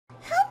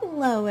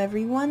Hello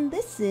everyone,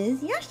 this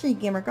is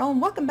YoshiGamerGirl and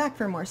welcome back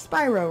for more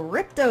Spyro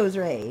Ripto's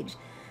Rage.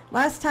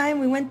 Last time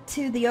we went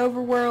to the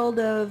overworld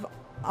of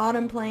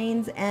Autumn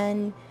Plains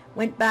and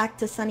went back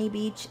to Sunny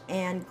Beach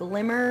and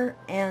Glimmer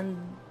and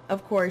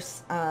of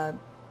course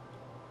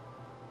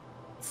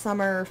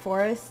Summer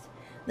Forest.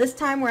 This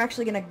time we're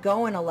actually going to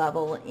go in a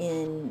level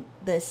in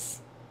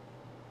this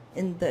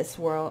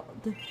world.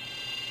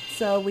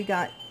 So we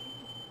got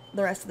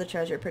the rest of the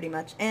treasure pretty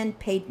much, and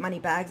paid money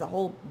bags, a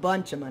whole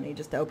bunch of money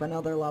just to open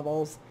other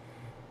levels.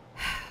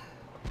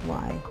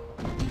 Why?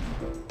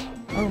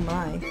 Oh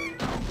my.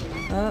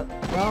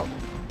 Well,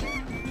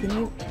 can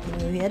you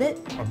hit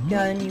it?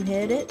 Can you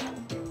hit it?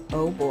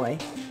 Oh boy.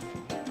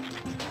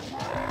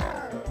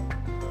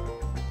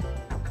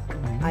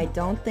 I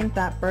don't think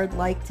that bird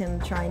liked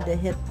him trying to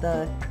hit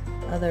the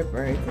other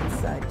birds and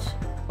such.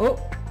 Oh!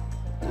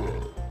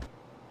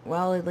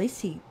 Well, at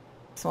least he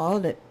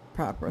swallowed it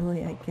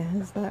properly, I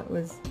guess. That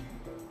was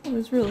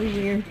really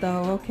weird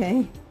though.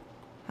 Okay.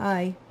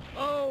 Hi.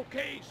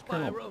 Okay,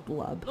 Spyro.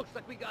 Blub. Looks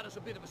like we got us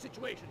a bit of a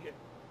situation here.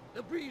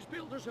 The breeze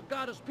builders have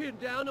got us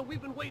pinned down and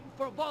we've been waiting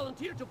for a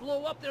volunteer to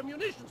blow up their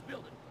munitions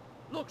building.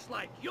 Looks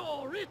like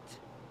you're it.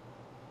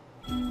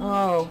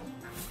 Oh,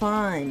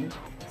 fun.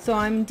 So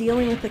I'm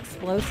dealing with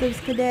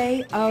explosives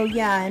today. Oh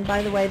yeah, and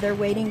by the way, they're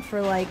waiting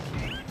for like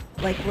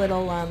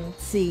little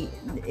see,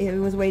 it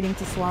was waiting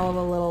to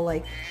swallow a little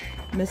like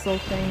missile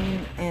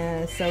thing,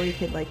 and so he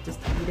could like just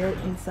eat it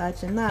and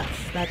such, and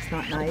that's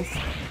not nice.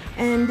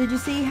 And did you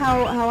see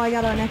how I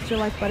got an extra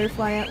life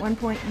butterfly at one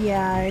point?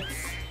 Yeah,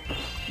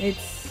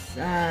 it's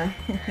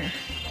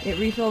it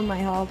refilled my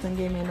health and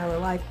gave me another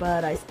life,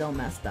 but I still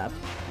messed up.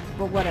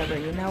 But whatever,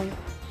 you know.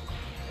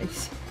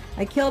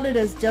 I killed it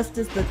just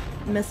as the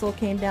missile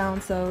came down,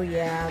 so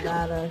yeah,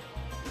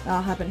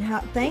 that'll happen.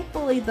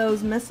 Thankfully,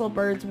 those missile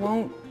birds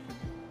won't.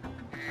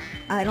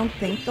 I don't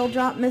think they'll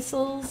drop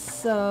missiles,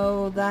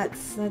 so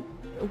that's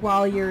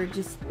while you're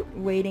just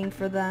waiting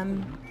for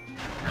them.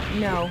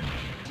 No,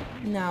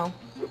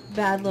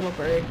 bad little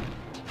bird.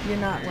 You're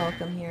not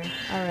welcome here.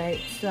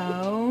 Alright,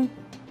 so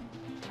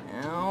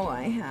now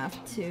I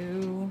have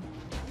to.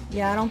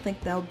 Yeah, I don't think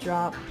they'll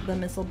drop. The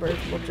missile birds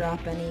will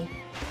drop any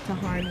to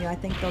harm you. I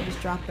think they'll just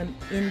drop them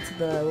into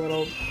the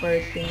little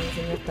bird things,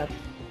 and you have to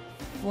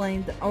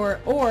flame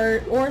or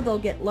they'll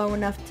get low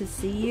enough to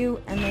see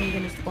you, and then you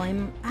can just flame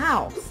them.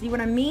 Ow! See what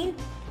I mean?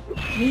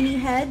 Meanie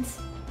heads.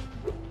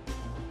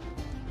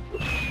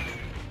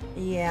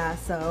 Yeah,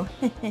 so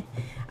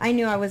I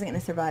knew I wasn't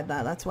gonna survive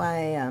that. That's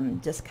why I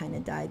just kind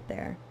of died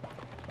there.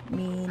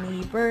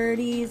 Meanie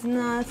birdies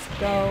must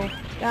go,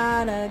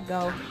 gotta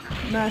go,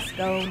 must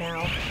go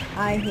now.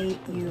 I hate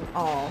you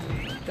all.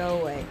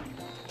 Go away.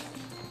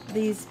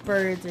 These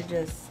birds are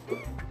just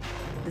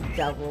the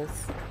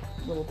devils,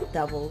 little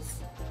devils.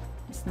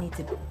 Just need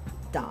to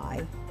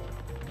die.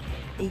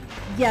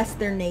 Yes,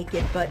 they're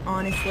naked, but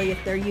honestly,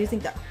 if they're using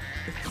the...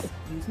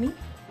 Excuse me?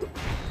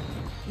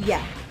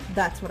 Yeah,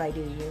 that's what I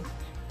do to you.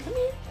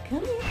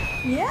 Come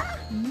here.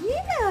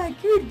 Yeah,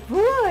 good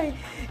boy.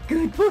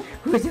 Good boy.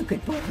 Who's a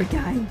good boy for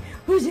dying?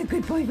 Who's a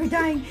good boy for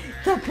dying?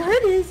 The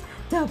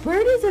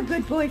bird is a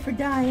good boy for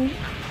dying.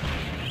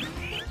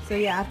 So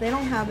yeah, if they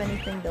don't have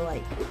anything to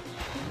like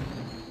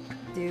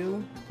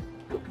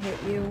hit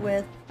you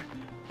with,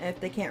 if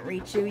they can't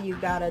reach you, you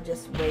gotta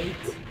just wait.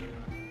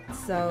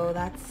 So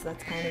that's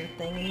kind of the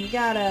thing, and you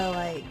gotta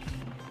like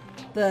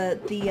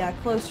the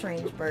close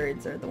range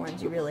birds are the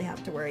ones you really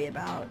have to worry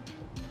about.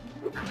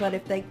 But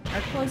if they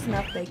are close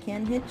enough, they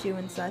can hit you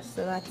and such.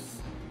 So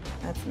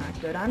that's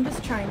not good. I'm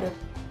just trying to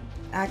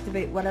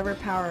activate whatever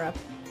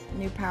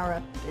new power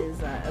up is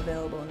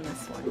available in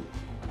this one.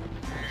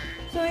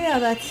 So yeah,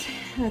 that's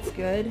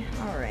good.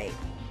 All right.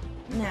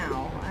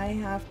 Now, I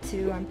have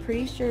to, I'm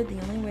pretty sure the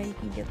only way you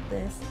can get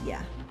this,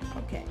 yeah,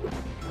 okay.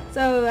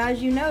 So,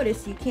 as you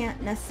notice, you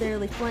can't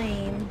necessarily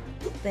flame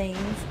things,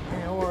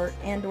 or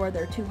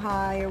they're too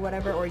high or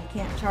whatever, or you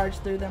can't charge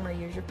through them or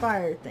use your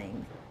fire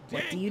thing.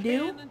 What do you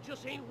do? Cannon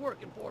just ain't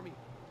working for me.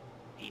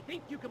 Do you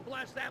think you can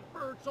blast that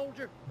bird,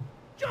 soldier?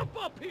 Jump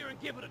up here and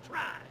give it a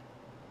try.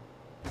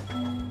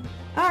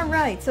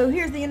 Alright, so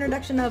here's the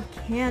introduction of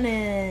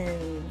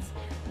cannons.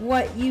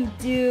 What you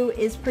do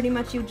is pretty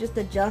much you just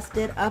adjust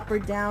it up or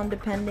down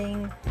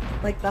depending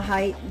like the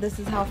height. This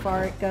is how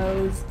far it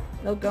goes.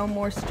 It'll go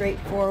more straight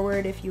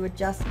forward if you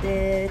adjust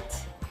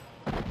it,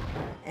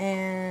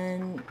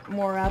 and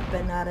more up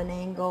and at an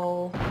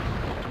angle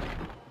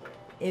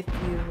if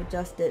you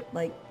adjust it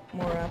like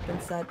more up and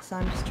such. So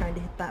I'm just trying to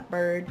hit that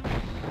bird.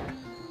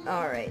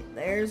 Alright,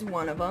 there's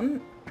one of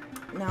them.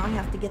 Now I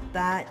have to get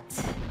that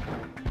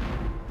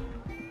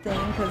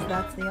thing because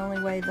that's the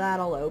only way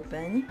that'll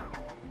open.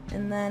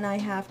 And then I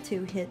have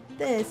to hit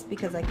this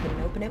because I couldn't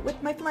open it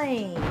with my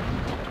flame.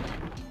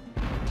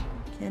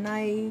 Can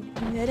I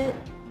hit it?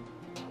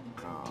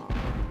 Oh.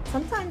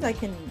 Sometimes I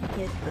can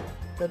hit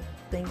the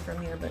thing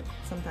from here, but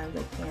sometimes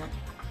I can't.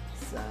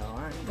 So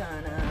I'm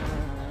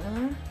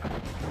gonna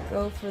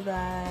go for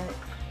that.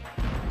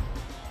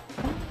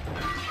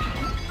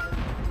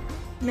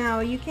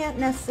 Now, you can't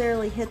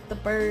necessarily hit the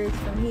birds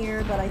from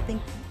here, but I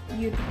think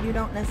you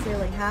don't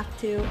necessarily have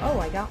to. Oh,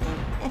 I got one.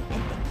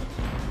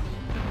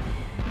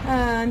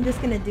 I'm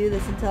just gonna do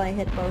this until I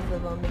hit both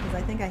of them, because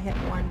I think I hit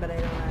one, but I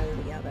don't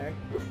know the other.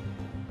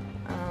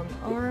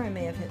 Or I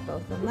may have hit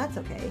both of them. That's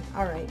okay.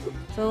 Alright,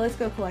 so let's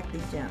go collect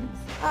these gems.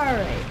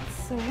 Alright,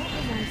 so what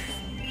was I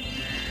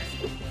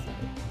saying?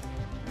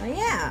 Oh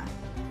yeah!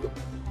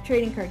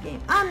 Trading card game.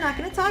 I'm not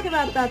gonna talk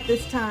about that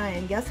this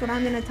time! Guess what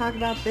I'm gonna talk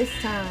about this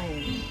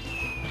time?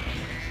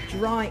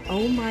 Drawing.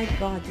 Oh my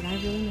god, did I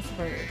really miss a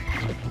bird?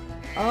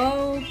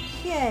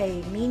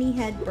 Okay, meanie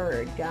head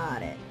bird.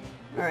 Got it.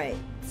 Alright,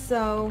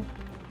 so,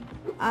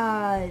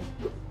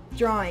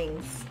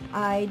 drawings.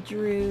 I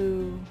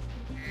drew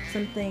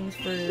some things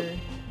for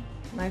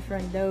my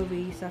friend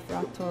Dovey,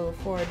 Sephiroth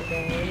 1204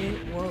 today.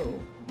 Whoa,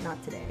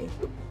 not today.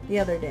 The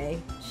other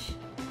day.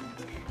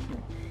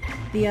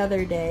 The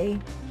other day,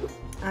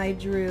 I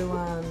drew,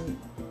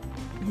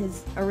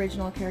 his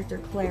original character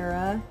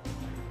Clara,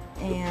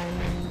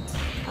 and,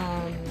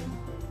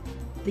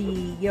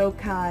 the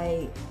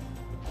yokai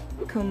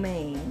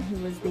Komain,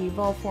 who was the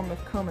evolved form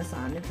of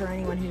Koma-san. And for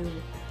anyone who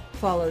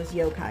follows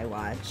Yokai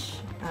Watch,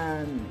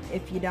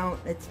 if you don't,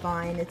 it's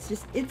fine. It's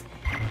just, it's,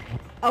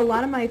 a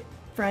lot of my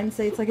friends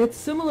say it's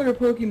similar to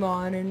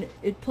Pokemon and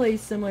it plays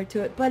similar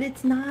to it, but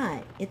it's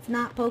not. It's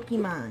not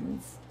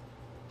Pokemon's.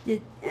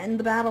 And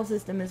the battle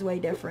system is way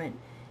different.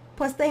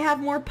 Plus they have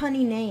more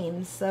punny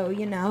names, so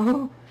you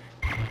know,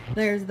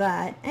 there's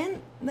that.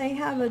 And they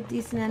have a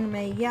decent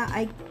anime. Yeah,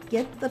 I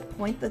get the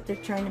point that they're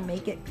trying to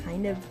make it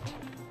kind of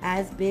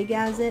as big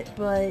as it,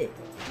 but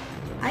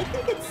I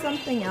think it's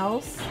something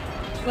else.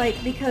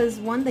 Like, because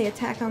one, they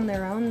attack on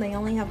their own. They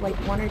only have like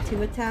 1 or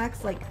 2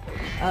 attacks, like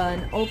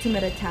an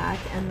ultimate attack,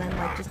 and then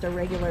like just a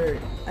regular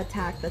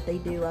attack that they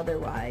do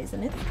otherwise.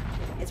 And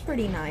it's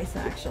pretty nice,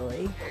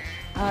 actually.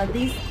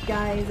 These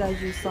guys,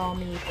 as you saw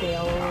me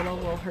fail a little,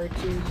 will hurt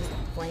you. Just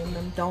flame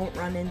them. Don't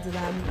run into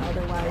them,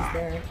 otherwise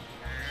they're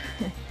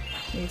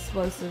the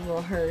explosives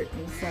will hurt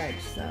and such.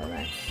 So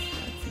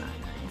that's not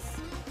nice.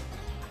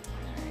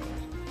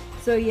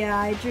 So yeah,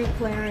 I drew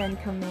Clara and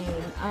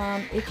Komain.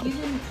 If you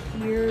didn't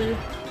hear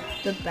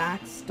the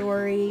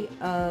backstory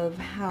of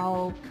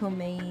how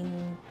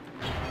Komain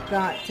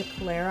got to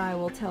Clara, I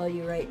will tell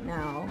you right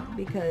now,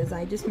 because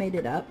I just made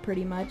it up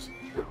pretty much.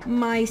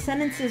 My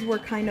sentences were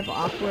kind of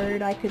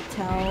awkward, I could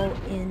tell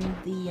in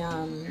the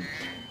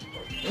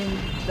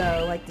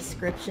like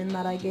description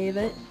that I gave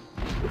it.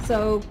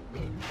 So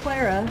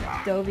Clara,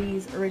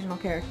 Dovey's original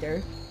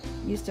character,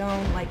 used to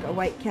own like a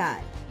white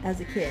cat as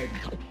a kid.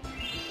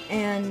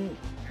 And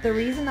the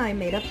reason I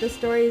made up this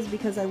story is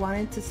because I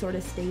wanted to sort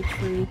of stay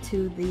true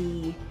to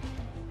the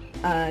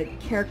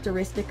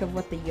characteristic of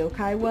what the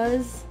yokai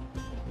was.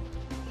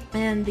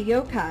 And the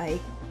yokai,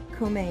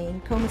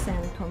 Komain,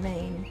 Koma-san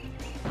Komain,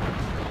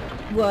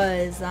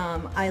 was,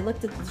 I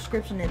looked at the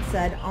description, it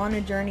said, on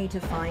a journey to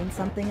find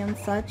something and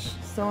such.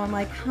 So I'm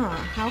like,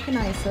 how can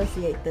I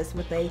associate this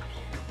with a...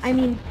 I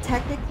mean,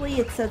 technically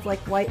it says like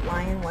white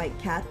lion, white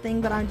cat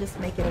thing, but I'm just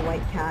making a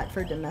white cat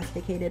for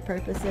domesticated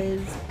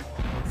purposes.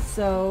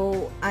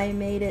 So I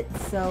made it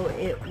so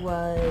it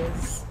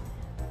was...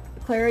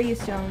 Clara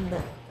used to own the...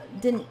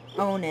 didn't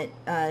own it.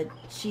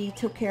 She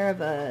took care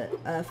of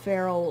a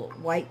feral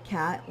white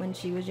cat when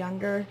she was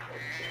younger.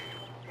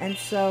 And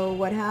so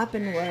what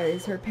happened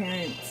was her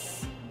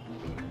parents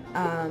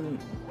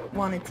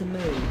wanted to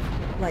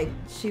move. Like,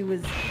 she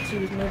was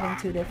moving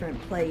to a different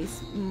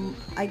place.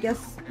 I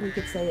guess we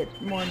could say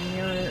it more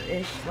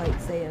mirror-ish, like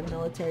say a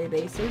military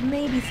base or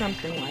maybe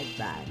something like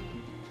that.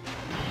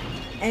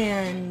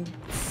 And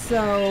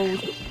so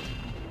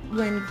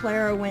when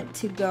Clara went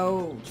to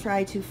go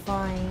try to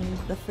find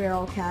the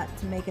feral cat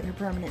to make it her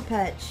permanent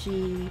pet,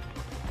 she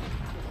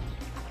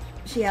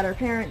had her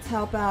parents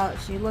help out.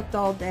 She looked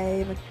all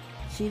day, but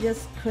she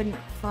just couldn't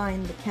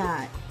find the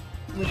cat,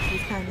 which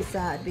was kind of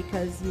sad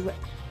because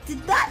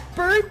did that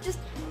bird just...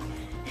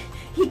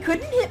 He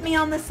couldn't hit me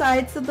on the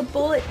side, so the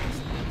bullet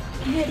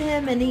hit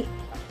him and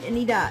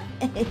he died.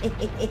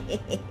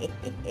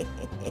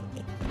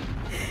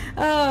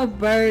 Oh,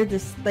 birds are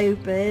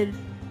stupid.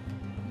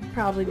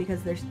 Probably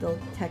because they're still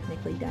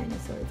technically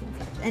dinosaurs and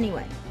such.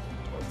 Anyway,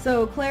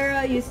 so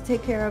Clara used to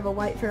take care of a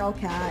white feral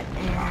cat,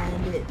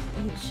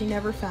 and she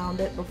never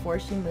found it before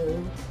she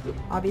moved.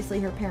 Obviously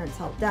her parents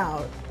helped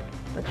out,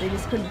 but they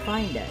just couldn't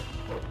find it.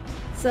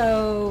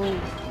 So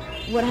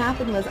what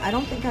happened was, I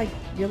don't think I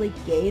really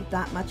gave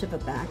that much of a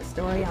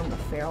backstory on the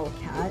feral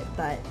cat.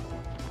 That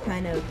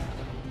kind of,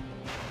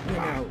 you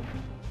know,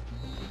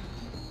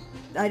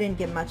 I didn't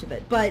give much of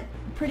it, but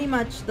pretty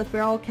much the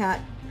feral cat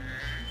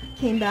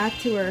came back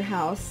to her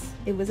house.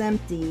 It was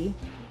empty,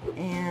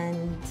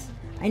 and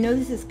I know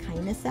this is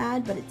kind of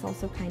sad, but it's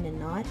also kind of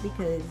not,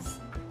 because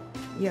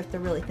you have to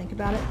really think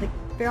about it. The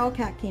feral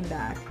cat came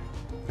back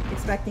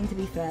expecting to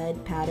be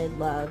fed, patted,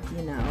 loved,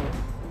 you know,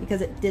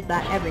 because it did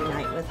that every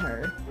night with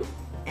her.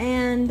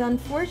 And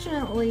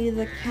unfortunately,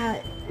 the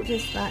cat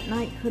just that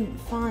night couldn't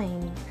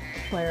find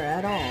Clara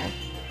at all.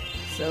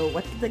 So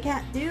what did the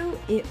cat do?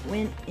 It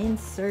went in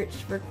search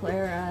for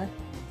Clara,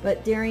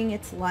 but during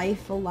its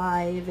life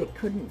alive, it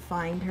couldn't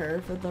find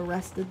her for the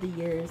rest of the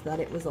years that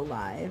it was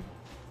alive.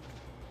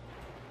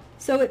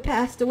 So it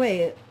passed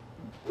away,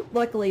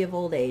 luckily of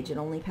old age. It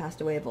only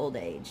passed away of old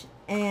age.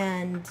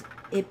 And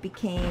it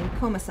became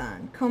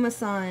Koma-san.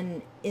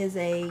 Koma-san is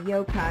a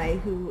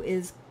yokai who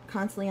is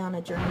constantly on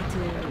a journey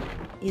to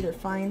either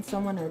find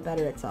someone or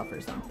better itself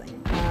or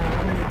something.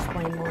 I'm going to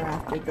explain more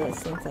after this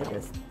since I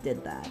just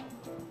did that.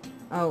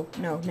 Oh,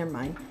 no, never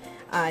mind.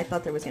 I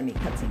thought there was going to be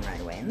a cutscene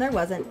right away, and there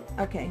wasn't.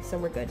 Okay, so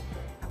we're good.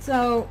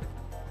 So,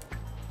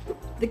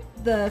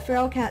 the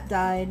feral cat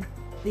died.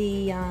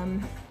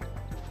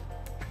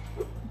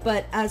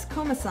 But as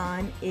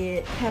Koma-san,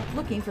 it kept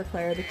looking for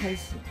Clara because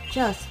it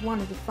just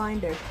wanted to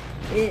find her.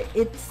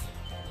 It's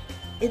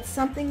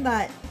something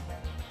that,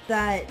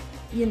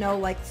 you know,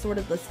 like sort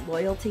of this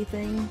loyalty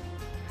thing.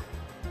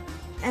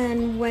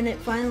 And when it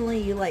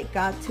finally, like,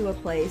 got to a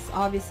place,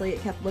 obviously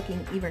it kept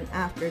looking even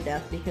after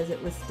death because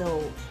it was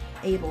still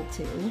able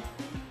to.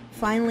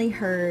 Finally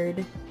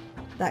heard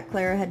that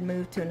Clara had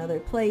moved to another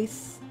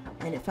place,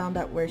 and it found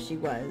out where she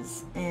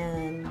was.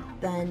 And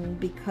then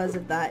because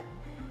of that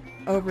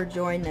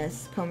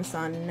overjoyedness,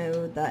 Koma-san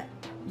knew that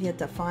he had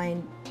to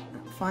find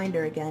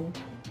her again.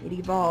 It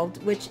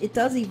evolved, which it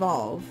does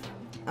evolve.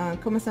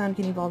 Koma-san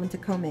can evolve into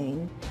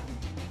Komain.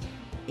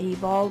 It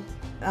evolved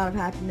out of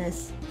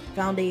happiness,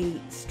 found a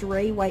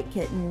stray white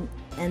kitten,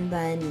 and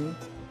then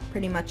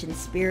pretty much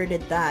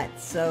inspirited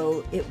that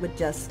so it would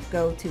just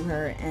go to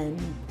her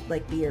and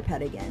like be her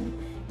pet again.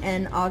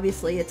 And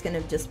obviously it's going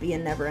to just be a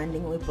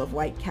never-ending loop of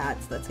white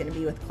cats that's going to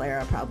be with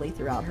Clara probably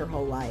throughout her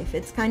whole life.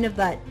 It's kind of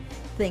that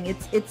thing.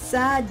 It's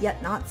sad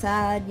yet not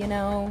sad, you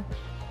know,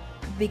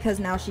 because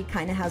now she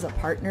kind of has a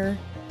partner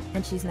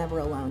and she's never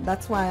alone.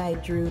 That's why I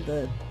drew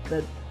the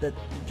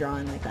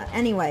drawing like that.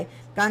 Anyway,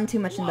 gotten too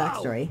much in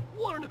backstory.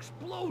 What an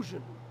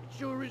explosion! It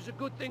sure is a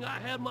good thing I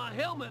had my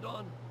helmet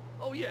on.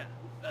 Oh yeah,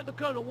 the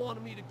colonel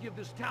wanted me to give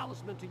this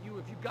talisman to you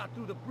if you got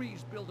through the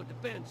breeze builder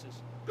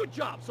defenses. Good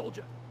job,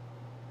 soldier.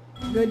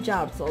 Good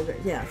job, soldier.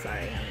 Yeah,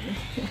 sorry.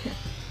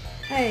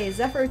 Hey,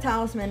 Zephyr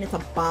Talisman, it's a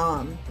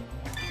bomb.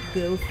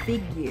 Go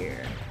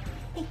figure.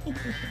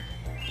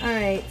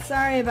 Alright,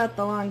 sorry about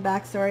the long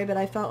backstory, but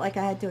I felt like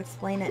I had to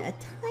explain it a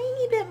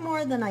tiny bit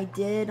more than I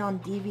did on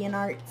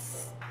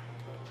DeviantArts.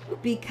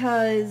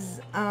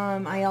 Because,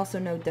 I also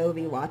know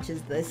Dovey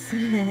watches this,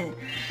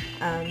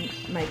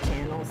 my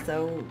channel,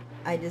 so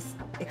I just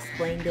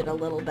explained it a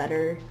little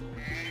better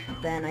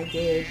than I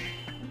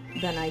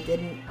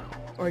didn't,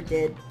 or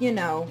did, you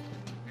know.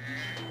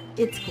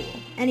 It's cool.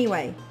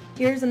 Anyway,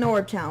 here's an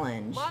orb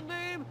challenge. My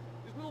name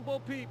is Little Bo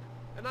Peep,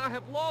 and I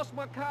have lost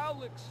my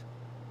cowlicks.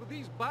 With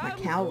these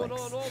battles going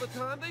on all the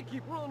time, they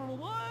keep running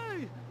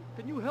away.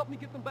 Can you help me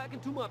get them back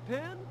into my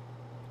pen?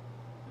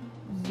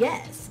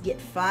 Yes, get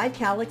 5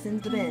 cowlicks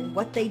into the bin.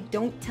 What they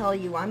don't tell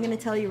you, I'm going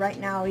to tell you right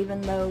now, even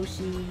though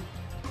she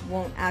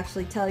won't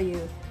actually tell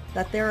you,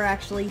 that there are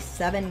actually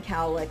 7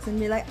 cowlicks. And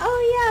be like,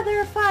 oh yeah,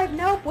 there are 5.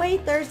 Nope,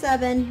 wait, there are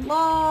 7.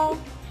 Lol.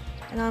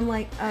 And I'm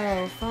like,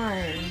 oh,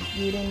 fine.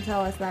 You didn't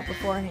tell us that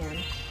beforehand.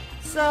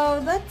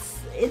 So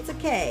it's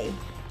okay.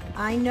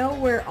 I know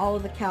where all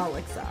of the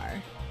cowlicks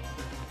are.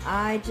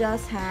 I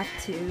just have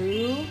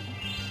to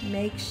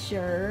make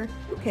sure.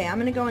 Okay, I'm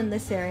gonna go in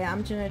this area.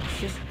 I'm gonna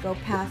just go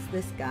past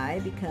this guy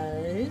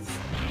because,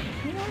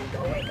 you know, go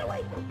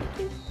away.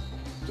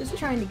 Just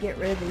trying to get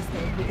rid of these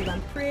things because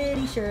I'm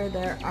pretty sure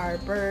there are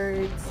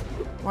birds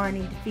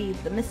wanting to feed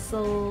the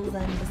missiles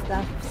and the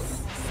stuff.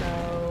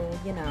 So,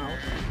 you know,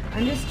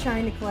 I'm just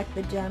trying to collect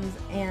the gems,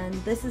 and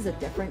this is a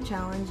different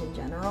challenge in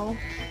general.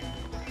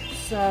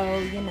 So,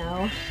 you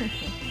know,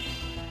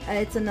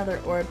 it's another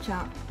orb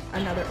challenge,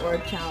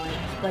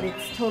 but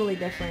it's totally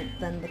different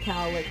than the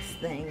cowlicks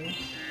thing.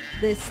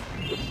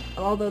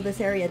 Although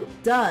this area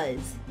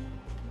does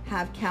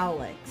have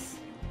cowlicks,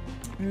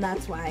 and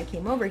that's why I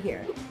came over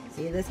here.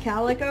 See this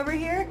cowlick over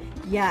here?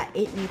 Yeah,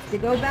 it needs to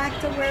go back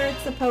to where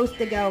it's supposed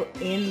to go,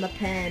 in the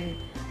pen.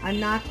 I'm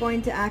not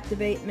going to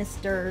activate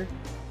Mr.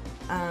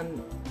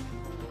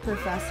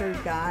 Professor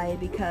Guy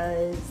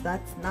because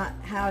that's not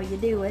how you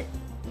do it.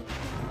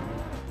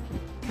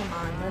 Come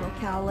on, little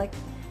cowlick.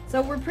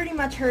 So we're pretty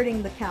much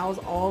herding the cows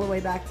all the way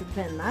back to the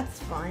pen. That's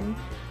fun.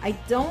 I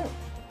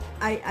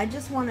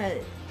just want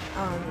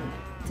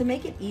to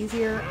make it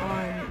easier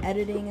on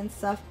editing and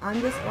stuff,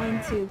 I'm just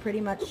going to pretty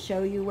much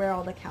show you where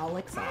all the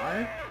cowlicks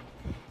are.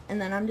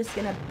 And then I'm just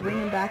going to bring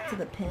them back to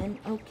the pen.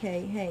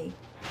 Okay, hey.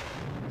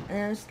 And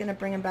then I'm just going to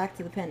bring them back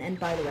to the pen. And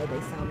by the way, they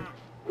sound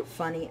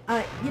funny.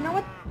 You know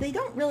what? They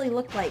don't really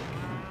look like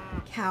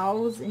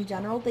cows in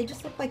general. They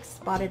just look like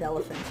spotted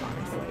elephants,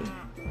 honestly.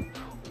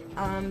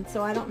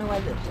 So I don't know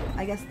why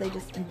I guess they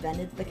just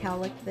invented the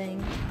cowlick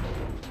thing.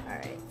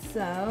 Alright,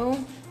 so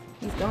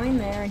he's going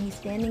there and he's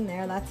standing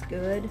there. That's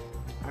good.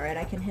 Alright,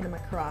 I can hit him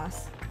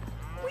across.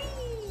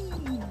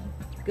 Whee!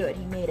 Good,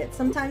 he made it.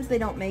 Sometimes they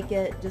don't make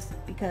it just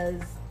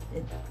because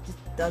it just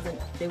doesn't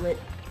do it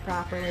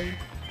properly.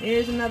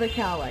 Here's another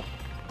cowlick.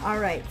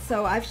 Alright,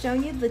 so I've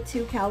shown you the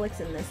 2 cowlicks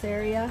in this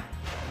area.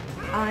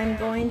 I'm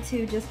going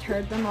to just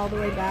herd them all the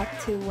way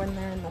back to when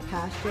they're in the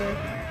pasture,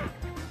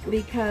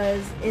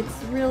 because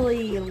it's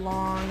really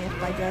long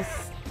if I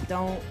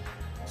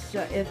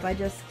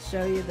just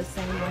show you the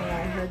same way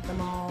I herd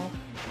them all,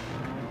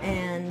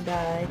 and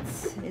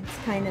it's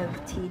kind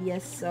of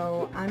tedious.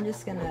 So I'm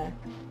just gonna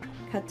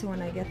cut to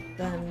when I get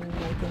them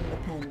like in the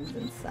pens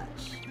and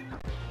such.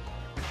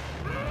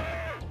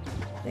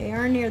 They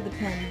are near the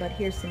pen, but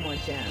here's some more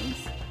gems.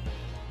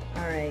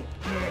 Alright,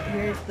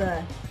 here's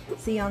the...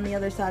 See on the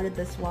other side of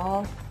this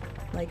wall?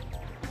 Like,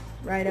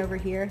 right over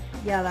here?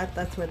 Yeah,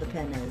 that's where the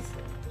pen is.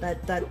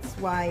 That's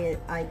why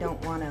I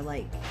don't want to,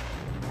 like...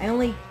 I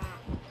only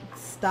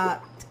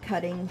stopped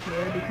cutting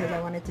here because I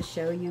wanted to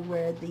show you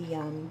where the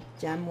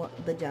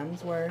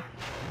gems were.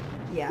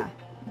 Yeah,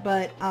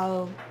 but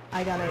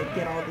I gotta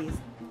get all these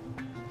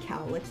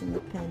cowlicks in the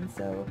pen,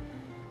 so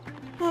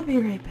I'll be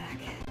right back.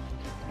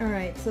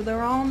 Alright, so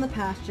they're all in the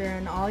pasture,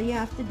 and all you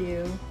have to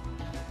do,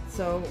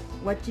 so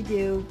what you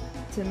do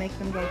to make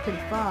them go pretty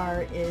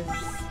far is,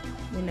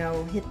 you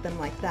know, hit them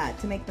like that.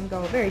 To make them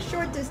go a very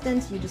short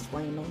distance, you just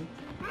flame them.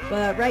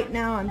 But right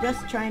now, I'm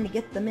just trying to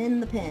get them in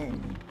the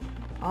pen.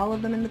 All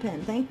of them in the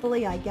pen.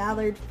 Thankfully, I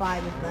gathered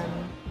 5 of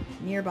them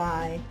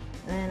nearby,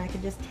 and I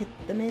can just hit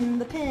them in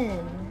the pen.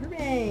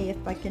 Hooray,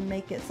 if I can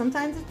make it.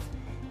 Sometimes it's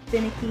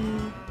finicky,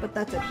 but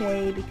that's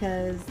okay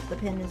because the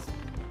pen is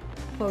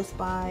close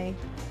by.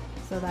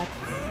 So that's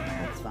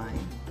fine.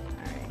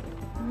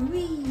 Alright.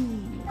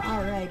 Whee!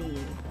 Alrighty.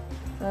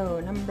 So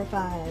number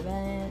 5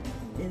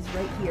 is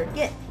right here.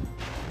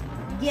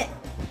 Get!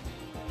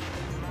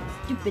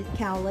 Stupid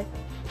cowlick.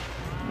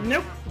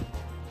 Nope!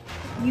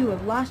 You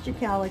have lost your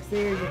cowlicks.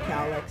 There's your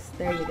cowlicks.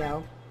 There you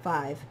go.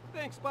 5.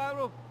 Thanks,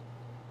 Spyro.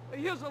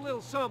 Here's a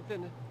little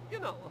something, you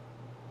know,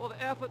 for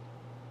the effort.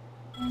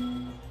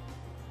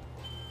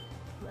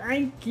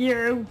 Thank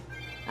you.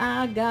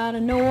 I got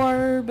an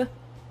orb.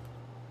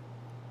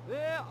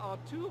 There are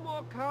 2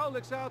 more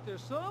cowlicks out there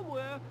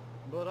somewhere,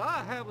 but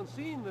I haven't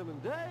seen them in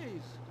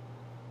days.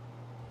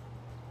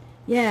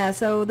 Yeah,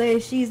 so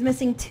she's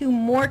missing 2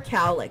 more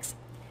cowlicks.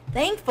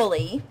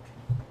 Thankfully,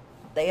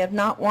 they have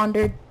not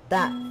wandered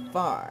that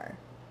far.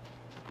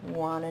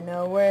 Wanna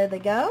know where they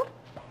go?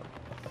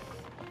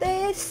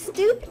 The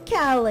stupid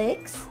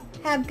cowlicks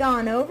have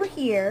gone over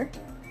here,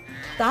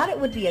 thought it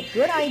would be a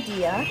good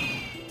idea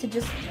to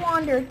just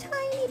wander a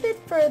tiny bit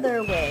further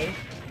away.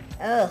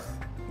 Ugh,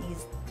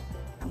 these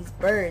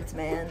birds,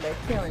 man, they're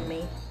killing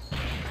me.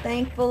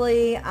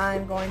 Thankfully,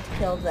 I'm going to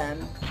kill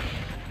them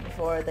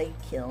before they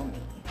kill me.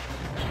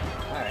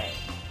 Alright.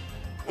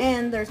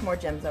 And there's more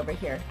gems over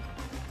here.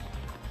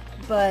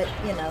 But,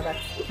 you know, that's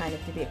kind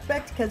of to be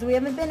expected because we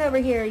haven't been over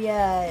here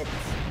yet.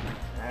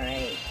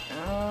 Alright.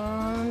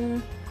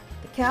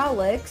 The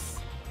cowlicks.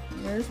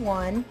 There's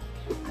one.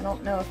 I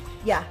don't know if...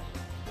 Yeah.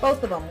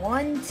 Both of them.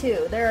 1,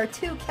 2. There are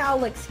 2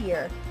 cowlicks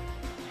here.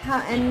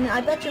 And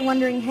I bet you're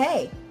wondering,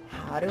 hey,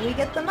 how do we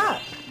get them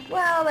up?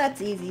 Well,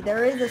 that's easy.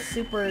 There is a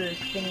super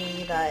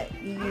thingy that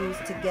you use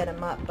to get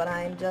them up, but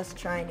I'm just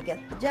trying to get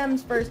the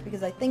gems first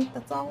because I think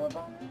that's all of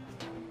them.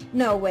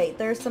 No, wait.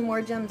 There's some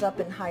more gems up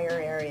in higher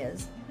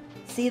areas.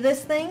 See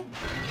this thing?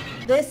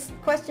 This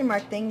question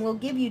mark thing will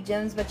give you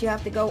gems, but you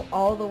have to go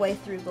all the way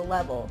through the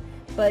level.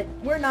 But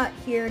we're not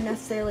here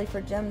necessarily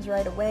for gems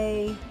right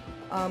away,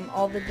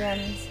 all the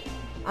gems.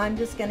 I'm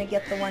just going to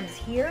get the ones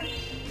here,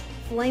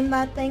 flame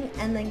that thing,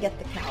 and then get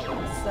the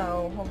cowlicks.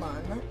 So, hold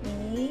on, let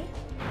me...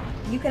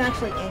 You can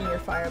actually aim your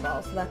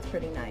fireball, so that's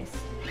pretty nice.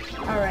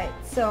 Alright,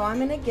 so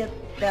I'm going to get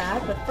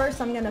that, but first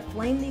I'm going to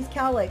flame these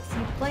cowlicks.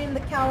 You flame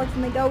the cowlicks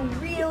and they go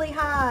really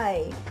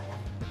high.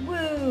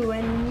 Woo,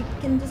 and you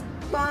can just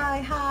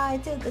fly high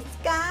to the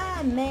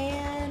sky,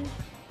 man.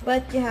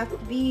 But you have to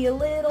be a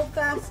little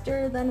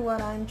faster than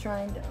what I'm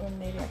trying to... Oh,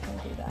 maybe I can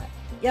do that.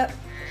 Yep.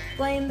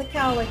 Flame the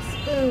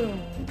cowlicks.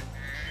 Boom.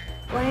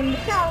 Flame the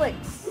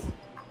cowlicks.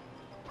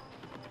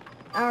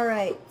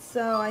 Alright,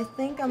 so I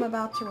think I'm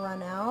about to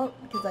run out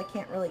because I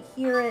can't really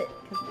hear it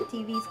because the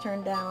TV's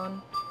turned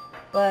down.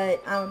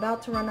 But I'm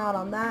about to run out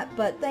on that.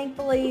 But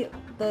thankfully,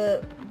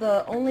 the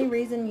only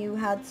reason you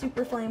had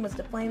super flame was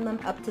to flame them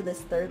up to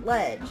this 3rd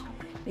ledge.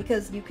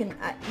 Because you can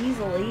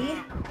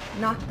easily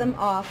knock them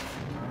off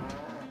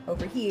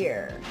over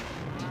here.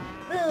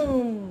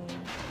 Boom!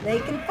 They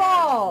can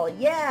fall!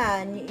 Yeah,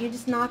 and you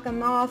just knock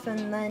them off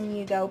and then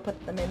you go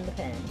put them in the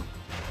pen.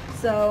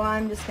 So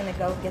I'm just gonna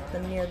go get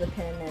them near the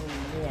pen and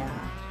yeah,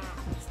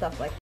 stuff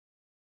like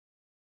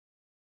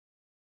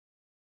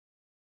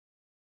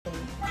that.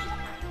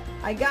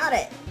 I got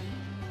it!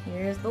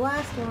 Here's the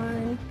last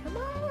one. Come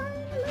on,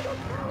 little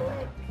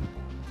cowlick.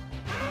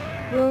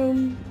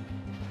 Boom.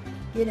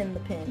 Get in the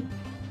pen.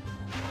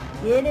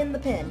 Get in the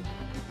pen.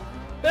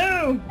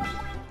 Boom!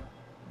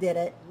 Did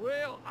it.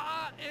 Well,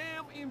 I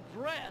am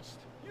impressed.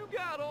 You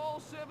got all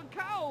 7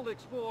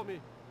 cowlicks for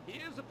me.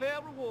 Here's a fair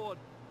reward.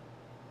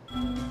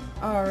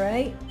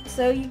 Alright,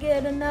 so you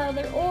get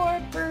another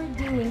orb for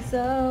doing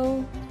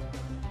so.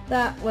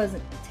 That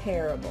wasn't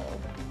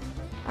terrible.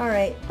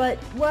 Alright, but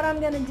what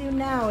I'm gonna do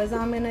now is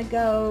I'm gonna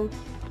go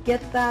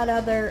get that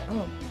other...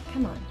 Oh,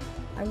 come on.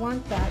 I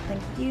want that,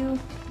 thank you.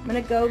 I'm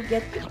gonna go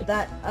get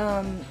that,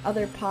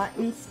 other pot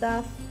and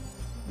stuff.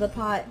 The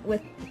pot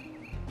with,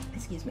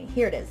 excuse me,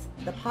 here it is.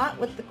 The pot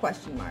with the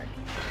question mark.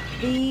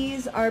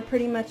 These are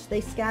pretty much,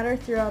 they scatter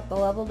throughout the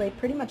level. They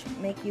pretty much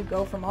make you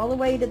go from all the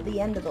way to the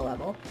end of the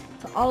level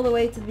to all the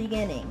way to the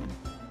beginning.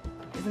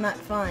 Isn't that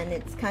fun?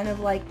 It's kind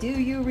of like, do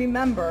you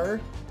remember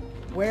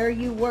where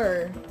you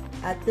were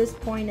at this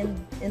point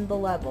in the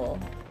level,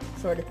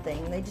 sort of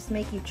thing. They just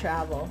make you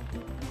travel.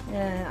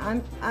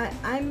 I'm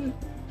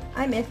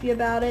iffy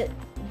about it.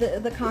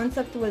 The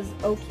concept was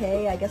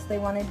okay. I guess they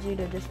wanted you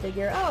to just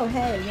figure, oh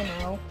hey, you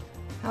know,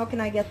 how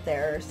can I get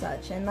there or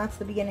such, and that's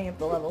the beginning of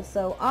the level.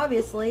 So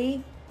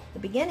obviously the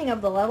beginning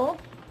of the level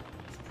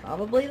is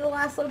probably the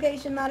last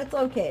location that it's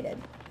located.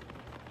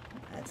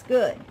 That's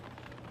good,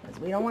 because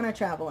we don't want to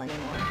travel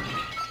anymore.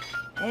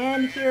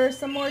 And here are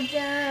some more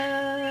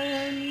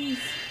gems.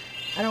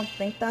 I don't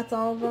think that's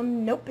all of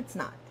them. Nope, it's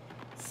not.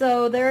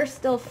 So there are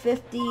still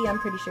 50, I'm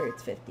pretty sure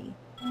it's 50.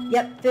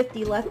 Yep,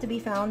 50 left to be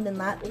found in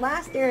that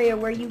last area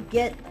where you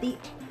get the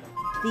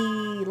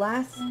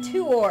last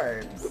 2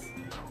 orbs.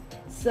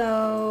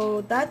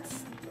 So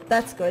that's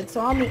good.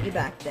 So I'll meet you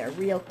back there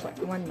real quick.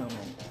 One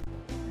moment.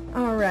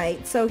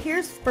 Alright, so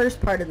here's the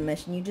first part of the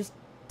mission. You just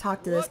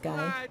talk to this guy.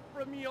 What light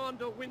from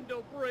yonder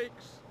window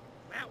breaks?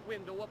 That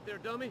window up there,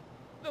 dummy.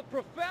 The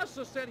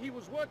professor said he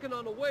was working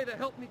on a way to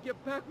help me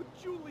get back with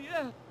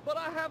Juliet, but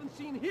I haven't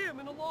seen him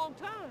in a long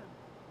time.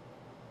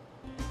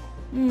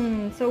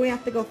 So we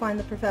have to go find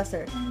the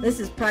professor. This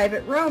is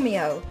Private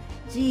Romeo.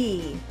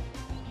 Gee,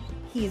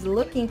 he's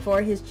looking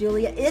for his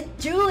Juliet.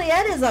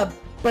 Juliet is a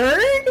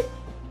bird?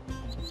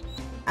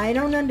 I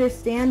don't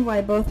understand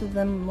why both of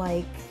them,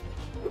 like,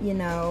 you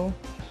know,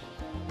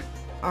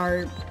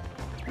 are,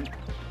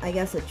 I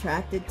guess,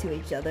 attracted to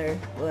each other,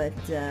 but,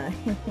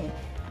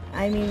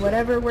 I mean,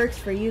 whatever works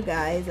for you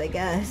guys, I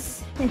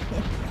guess.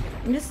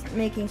 I'm just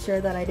making sure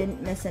that I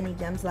didn't miss any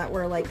gems that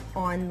were, like,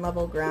 on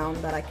level ground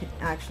that I could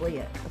actually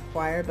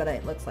acquire, but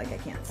it looks like I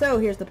can't. So,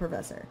 here's the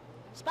professor.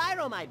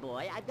 Spyro, my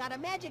boy, I've got a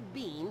magic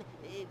bean,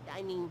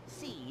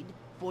 seed,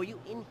 for you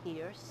in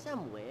here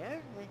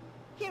somewhere.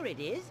 Here it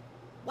is.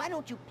 Why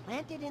don't you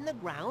plant it in the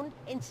ground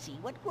and see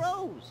what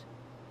grows?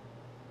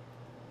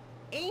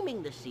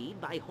 Aiming the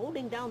seed by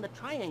holding down the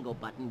triangle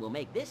button will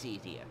make this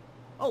easier.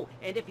 Oh,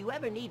 and if you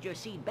ever need your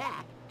seed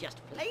back,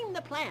 just flame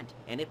the plant,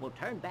 and it will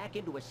turn back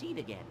into a seed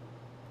again.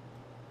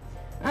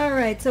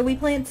 Alright, so we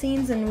plant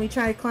seeds and we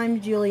try to climb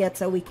to Juliet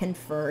so we can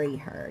furry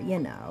her, you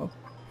know.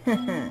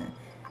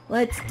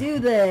 Let's do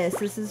this.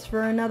 This is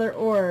for another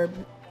orb.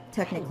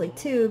 Technically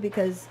 2,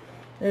 because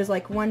there's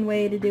like one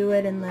way to do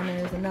it and then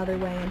there's another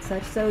way and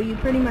such. So you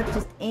pretty much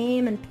just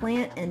aim and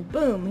plant and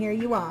boom, here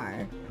you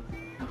are.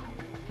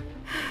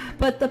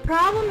 But the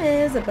problem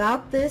is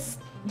about this,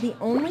 the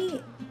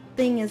only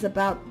thing is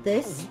about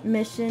this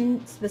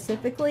mission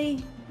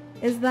specifically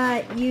is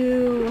that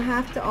you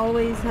have to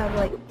always have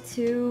like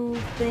 2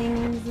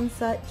 things and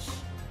such,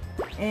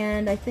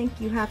 and I think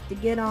you have to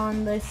get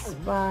on this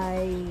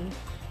by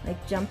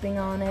like jumping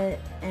on it,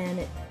 and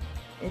it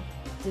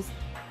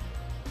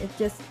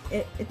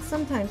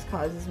sometimes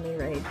causes me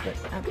rage, but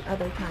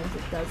other times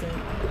it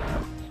doesn't.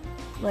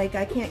 Like,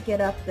 I can't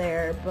get up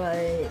there,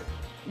 but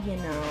you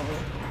know,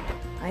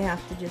 I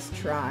have to just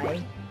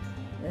try.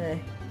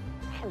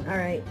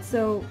 Alright,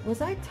 so was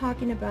I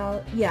talking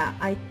about... Yeah,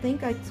 I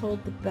think I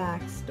told the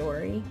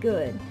backstory.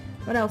 Good.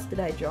 What else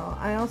did I draw?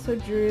 I also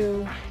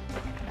drew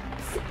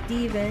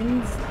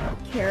Steven's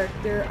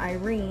character,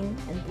 Irene,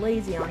 and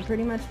Blazion.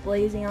 Pretty much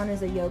Blazion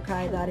is a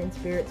yokai that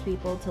inspirits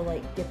people to,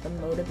 like, get them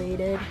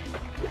motivated.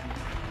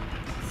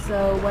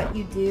 So what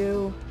you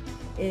do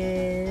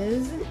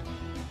is...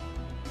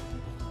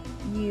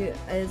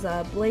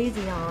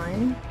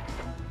 Blazion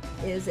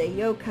is a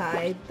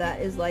yokai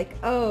that is like,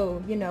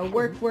 oh, you know,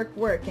 work,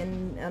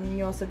 and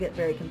you also get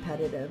very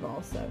competitive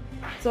also.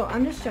 So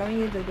I'm just showing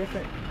you the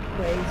different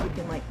ways you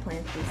can like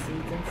plant these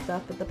seeds and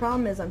stuff, but the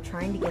problem is I'm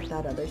trying to get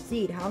that other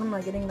seed. How am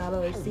I getting that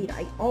other seed?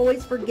 I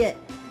always forget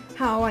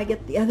how I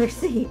get the other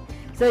seed.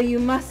 So you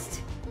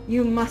must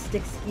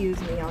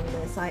excuse me on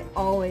this. I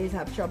always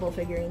have trouble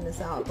figuring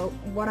this out, but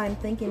what I'm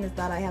thinking is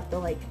that I have to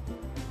like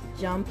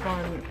jump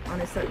on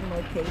a certain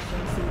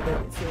location, see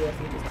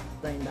if you just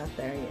land up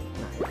there.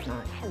 No, it's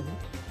not.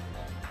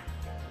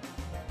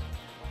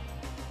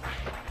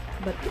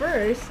 But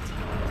first,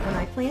 when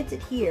I plant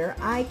it here,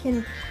 I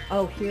can...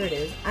 Oh, here it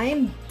is. I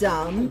am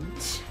dumb. I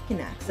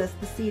can access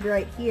the seed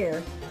right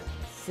here.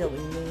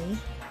 Silly me.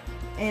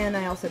 And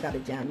I also got a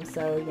gem,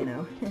 so, you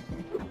know.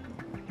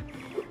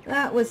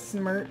 That was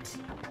smirt.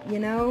 You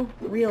know?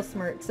 Real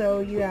smirt.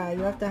 So, yeah,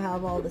 you have to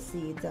have all the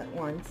seeds at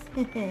once.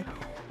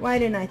 Why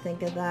didn't I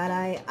think of that?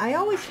 I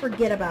always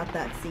forget about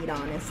that seed,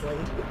 honestly.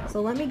 So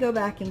let me go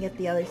back and get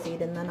the other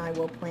seed, and then I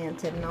will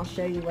plant it, and I'll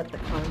show you what the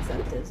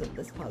concept is of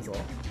this puzzle.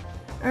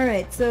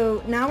 Alright,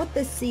 so now with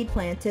this seed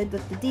planted,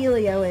 what the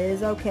dealio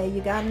is, okay, you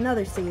got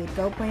another seed,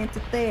 go plant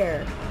it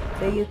there.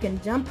 So you can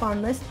jump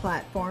on this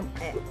platform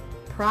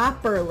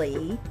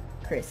properly,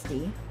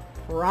 Christy,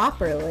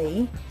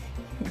 properly.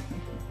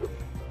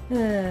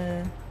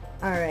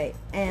 Alright,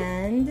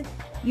 and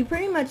you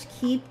pretty much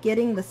keep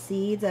getting the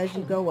seeds as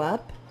you go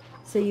up,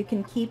 so you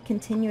can keep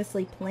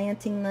continuously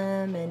planting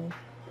them, and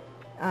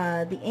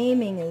the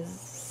aiming is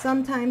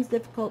sometimes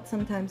difficult,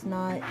 sometimes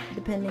not,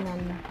 depending on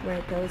where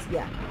it goes.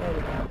 Yeah, there we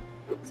go.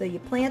 So you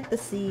plant the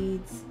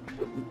seeds,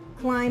 you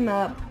climb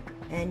up,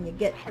 and you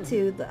get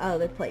to the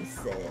other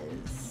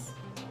places.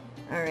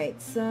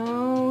 Alright,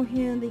 so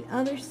here the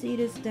other seed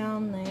is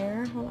down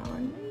there. Hold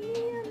on.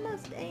 I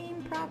must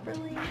aim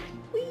properly.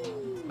 Whee!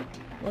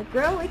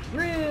 Well, it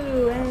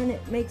grew, and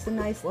it makes a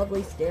nice,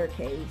 lovely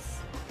staircase.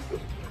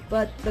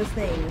 But those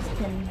things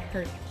can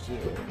hurt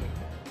you.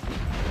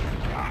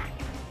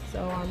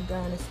 So I'm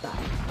gonna stop.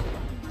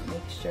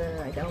 Make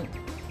sure I don't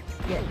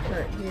get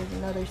hurt. Here's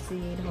another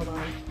seed. Hold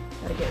on.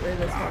 Gotta get rid of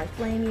this while I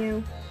flame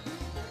you.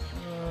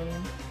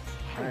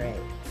 Alright.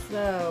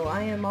 So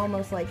I am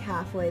almost like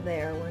halfway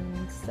there.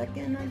 1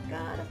 second. I've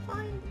gotta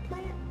find the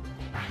plant.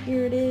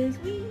 Here it is.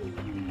 Whee!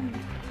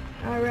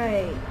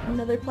 Alright.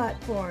 Another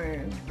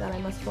platform that I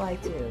must fly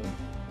to.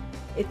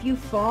 If you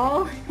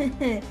fall,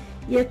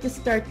 you have to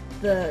start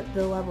the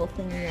level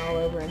thingy all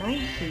over. And I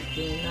hate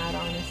doing that,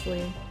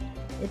 honestly.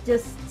 It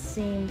just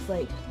seems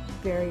like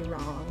very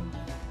wrong.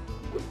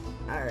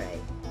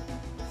 Alright.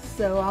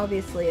 So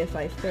obviously if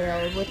I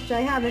fail, which I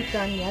haven't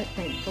done yet,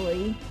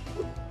 thankfully,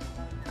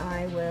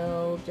 I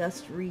will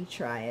just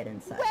retry it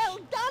and such. Well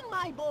done,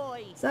 my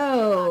boy!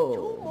 So... Got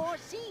 2 more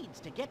seeds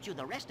to get you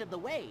the rest of the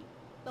way.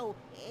 Oh,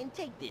 and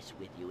take this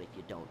with you if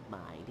you don't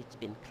mind. It's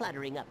been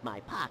cluttering up my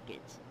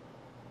pockets.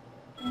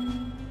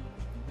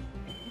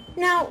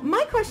 Now,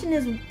 my question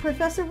is,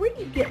 Professor, where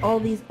do you get all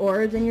these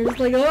orbs? And you're just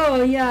like,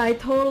 oh yeah, I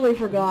totally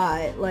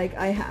forgot. Like,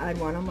 I had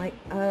one. I'm like,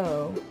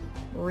 oh,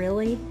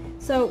 really?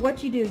 So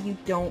what you do, you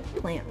don't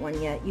plant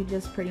one yet. You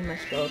just pretty much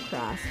go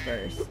across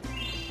first.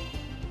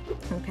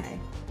 Okay.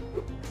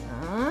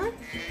 Now.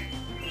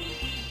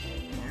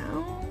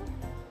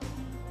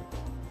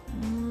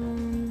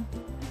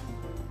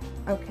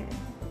 Okay.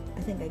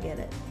 I think I get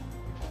it.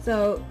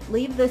 So,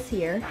 leave this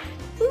here.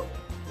 Boop,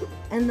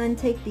 and then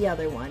take the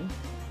other one.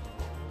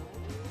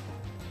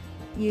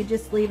 You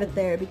just leave it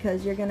there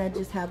because you're gonna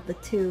just have the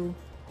 2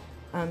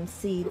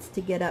 seeds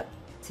to get up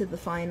to the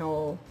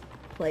final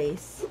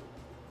place.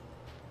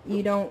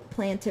 You don't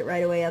plant it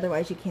right away,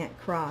 otherwise you can't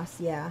cross.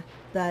 Yeah,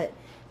 that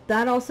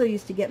also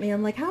used to get me.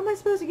 I'm like, how am I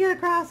supposed to get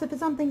across if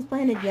something's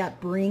planted? Yeah,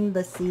 bring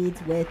the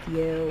seeds with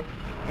you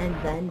and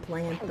then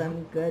plant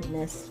them.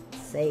 Goodness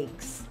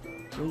sakes,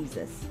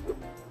 Jesus.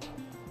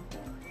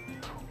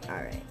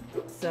 Alright,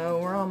 so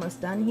we're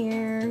almost done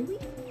here. Whee!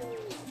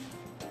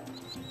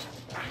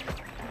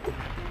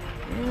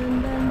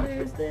 And then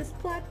there's this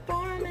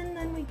platform, and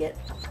then we get...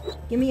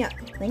 Give me up.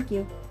 Thank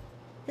you.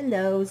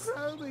 Hellos.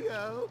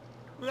 Romeo!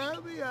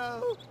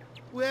 Romeo!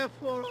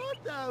 Wherefore art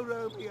thou,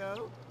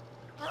 Romeo?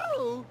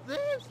 Oh,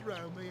 there's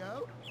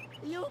Romeo.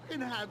 You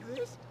can have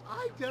this.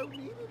 I don't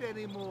need it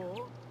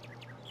anymore.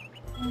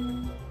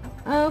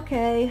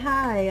 Okay,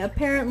 hi.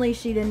 Apparently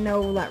she didn't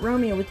know that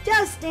Romeo was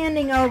just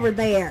standing over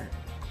there.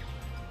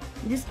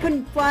 You just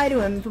couldn't fly to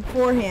him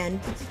beforehand.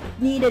 Just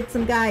needed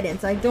some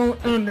guidance. I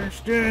don't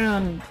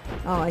understand.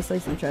 Oh, I see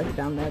some treasure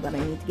down there that I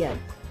need to get.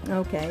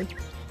 Okay.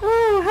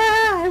 Oh,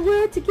 hi!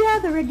 We're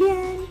together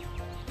again!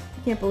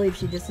 I can't believe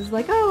she just is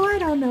like, oh, I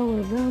don't know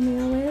where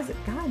Romeo is.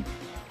 God,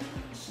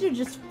 she should have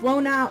just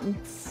flown out and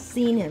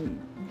seen him.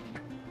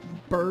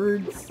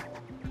 Birds.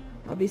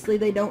 Obviously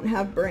they don't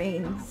have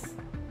brains.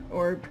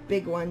 Or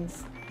big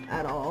ones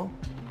at all.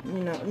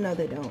 No,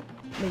 they don't.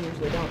 They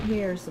usually don't.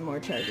 Here's some more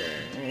treasure.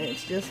 And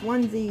it's just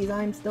onesies.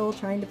 I'm still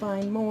trying to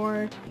find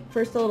more.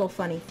 First, a little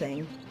funny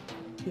thing.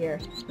 Here.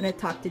 I'm gonna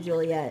talk to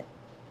Juliet.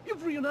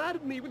 You've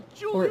reunited me with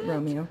Juliet. Or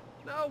Romeo.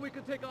 Now we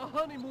can take our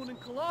honeymoon in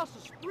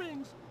Colossus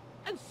Springs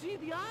and see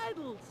the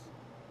idols.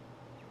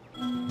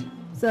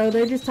 So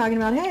they're just talking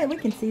about, hey, we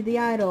can see the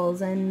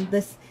idols, and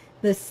this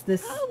How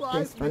I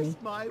is funny. miss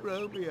my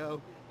Romeo.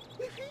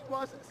 If he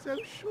wasn't so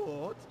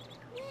short,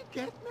 we'd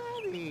get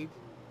married.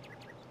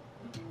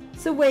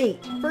 So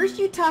wait, first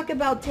you talk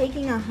about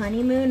taking a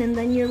honeymoon, and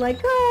then you're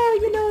like,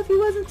 oh, if he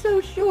wasn't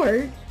so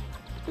short,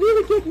 we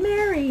would get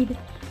married.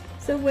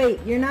 So wait,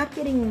 you're not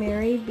getting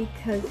married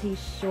because he's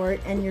short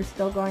and you're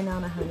still going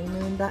on a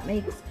honeymoon? That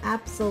makes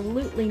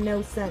absolutely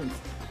no sense.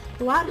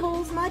 Plot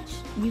holes much?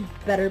 You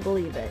better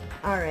believe it.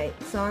 Alright,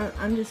 so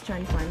I'm just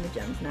trying to find the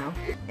gems now.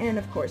 And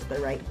of course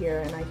they're right here,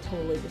 and I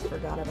totally just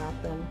forgot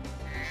about them.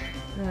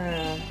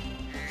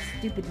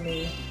 Stupid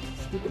me.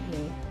 Stupid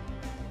me.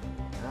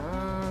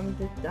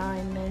 Did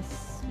I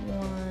miss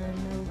one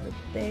over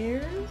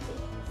there?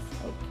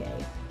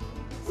 Okay.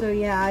 So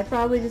yeah, I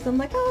probably just, I'm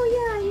like, oh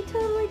yeah, you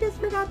totally just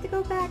forgot to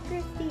go back,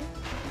 Christy.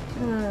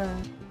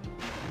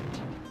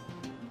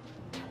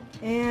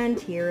 And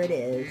here it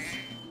is.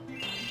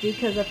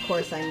 Because of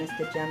course I missed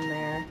a gem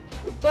there.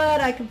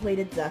 But I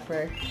completed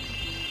Zephyr.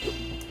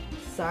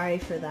 Sorry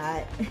for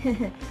that.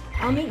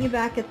 I'll meet you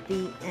back at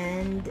the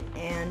end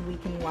and we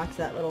can watch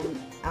that little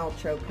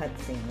outro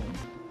cutscene.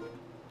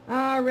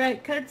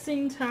 Alright,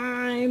 cutscene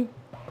time!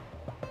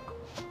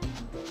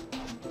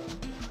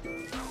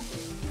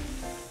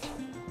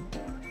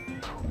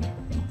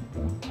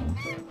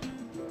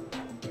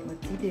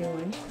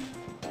 doing?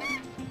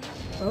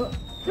 Oh.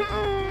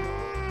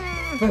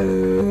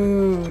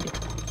 Food.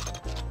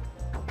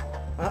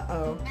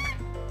 Uh-oh.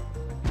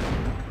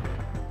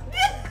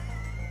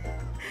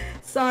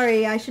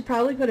 Sorry, I should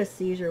probably put a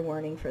seizure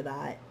warning for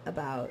that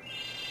about...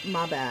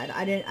 My bad.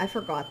 I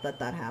forgot that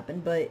that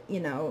happened, but,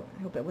 you know,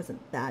 I hope it wasn't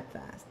that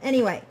fast.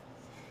 Anyway.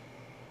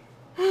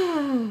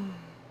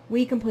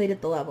 We completed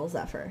the level,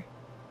 Zephyr.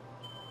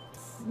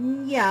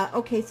 Yeah,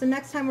 okay, so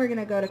next time we're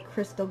gonna go to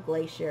Crystal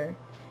Glacier.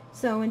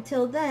 So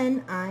until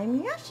then,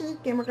 I'm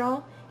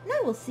YoshiGamerGirl, and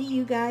I will see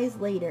you guys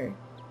later.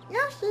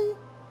 Yoshi,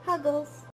 huggles.